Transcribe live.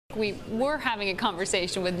We were having a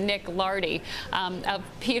conversation with Nick Lardy of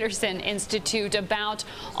Peterson Institute about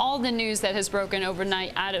all the news that has broken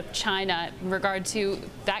overnight out of China in regard to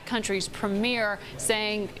that country's premier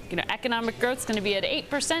saying, economic growth is going to be at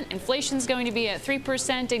 8%, inflation is going to be at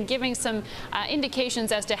 3%, and giving some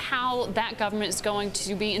indications as to how that government is going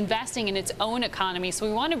to be investing in its own economy. So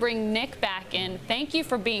we want to bring Nick back in. Thank you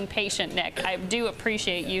for being patient, Nick. I do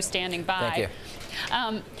appreciate you standing by. Thank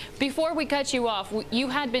you. Before we cut you off, you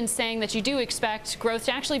had been saying that you do expect growth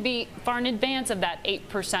to actually be far in advance of that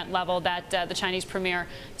 8% level that the Chinese premier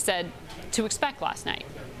said to expect last night.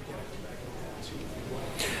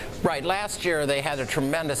 Right. Last year, they had a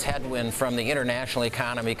tremendous headwind from the international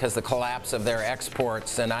economy because of the collapse of their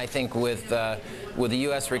exports. And I think with the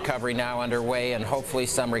U.S. recovery now underway and hopefully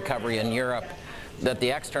some recovery in Europe, that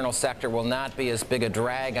the external sector will not be as big a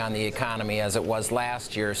drag on the economy as it was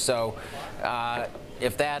last year. So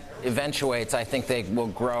if that eventuates, I think they will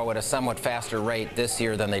grow at a somewhat faster rate this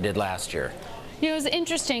year than they did last year. It was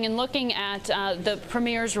interesting in looking at the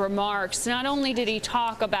premier's remarks. Not only did he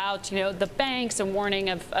talk about, the banks and warning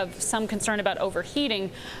of some concern about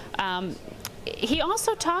overheating, he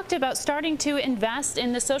also talked about starting to invest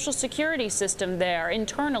in the Social Security system there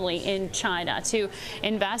internally in China, to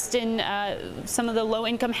invest in some of the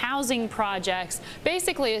low-income housing projects.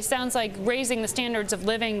 Basically, it sounds like raising the standards of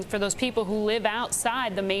living for those people who live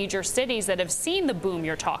outside the major cities that have seen the boom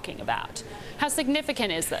you're talking about. How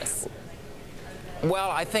significant is this?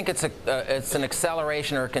 Well, I think it's an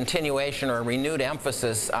acceleration or a continuation or a renewed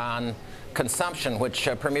emphasis on consumption, which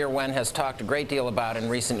Premier Wen has talked a great deal about in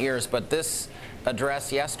recent years. But this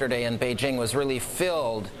address yesterday in Beijing was really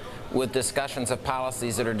filled with discussions of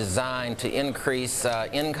policies that are designed to increase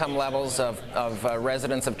income levels of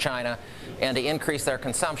residents of China and to increase their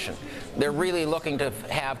consumption. They're really looking to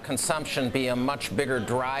have consumption be a much bigger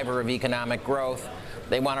driver of economic growth.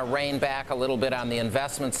 They want to rein back a little bit on the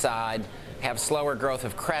investment side, have slower growth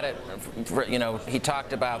of credit. He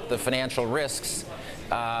talked about the financial risks.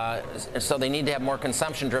 So they need to have more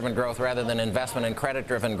consumption-driven growth rather than investment and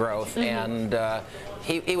credit-driven growth. And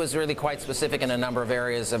he was really quite specific in a number of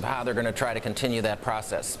areas of how they're going to try to continue that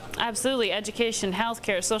process. Absolutely. Education,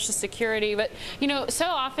 healthcare, Social Security. But, so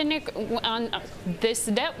often, Nick, on this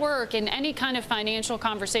network and any kind of financial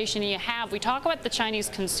conversation you have, we talk about the Chinese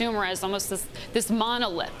consumer as almost this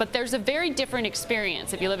monolith. But there's a very different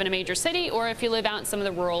experience if you live in a major city or if you live out in some of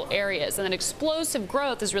the rural areas. And that explosive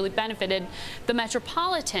growth has really benefited the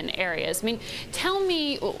metropolitan areas. I mean, tell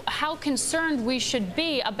me how concerned we should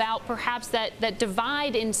be about perhaps that divide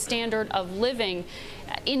in standard of living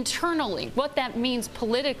internally, what that means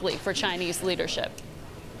politically for Chinese leadership.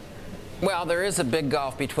 Well, there is a big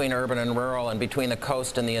gulf between urban and rural and between the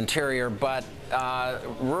coast and the interior, but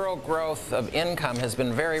rural growth of income has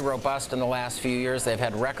been very robust in the last few years. They've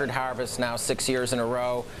had record harvests now 6 years in a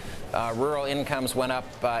row. Rural incomes went up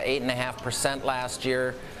 8.5% last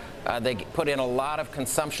year. They put in a lot of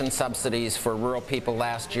consumption subsidies for rural people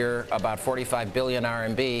last year, about 45 billion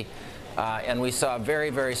RMB. And we saw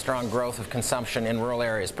very, very strong growth of consumption in rural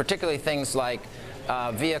areas, particularly things like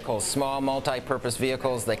vehicles, small multi-purpose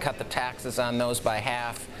vehicles. They cut the taxes on those by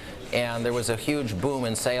half, and there was a huge boom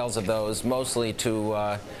in sales of those, mostly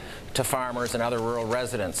to farmers and other rural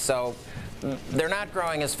residents. So they're not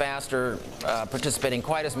growing as fast or participating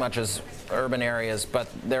quite as much as urban areas, but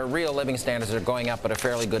their real living standards are going up at a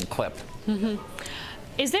fairly good clip.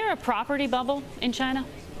 Is there a property bubble in China?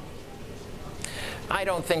 I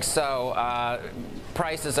don't think so.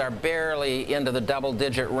 Prices are barely into the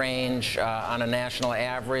double-digit range on a national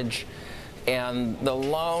average, and the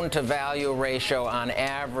loan-to-value ratio on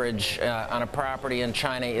average on a property in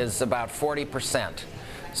China is about 40%.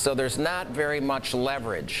 So there's not very much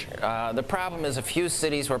leverage. The problem is a few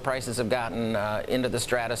cities where prices have gotten into the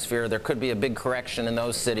stratosphere. There could be a big correction in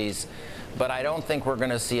those cities, but I don't think we're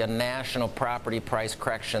going to see a national property price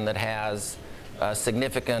correction that has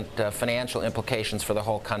significant financial implications for the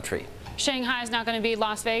whole country. Shanghai is not going to be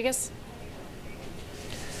Las Vegas?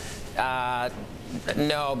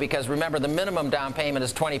 No, because remember, the minimum down payment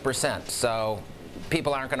is 20%. So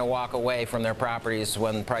people aren't going to walk away from their properties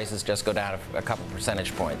when prices just go down a couple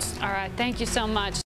percentage points. All right. Thank you so much.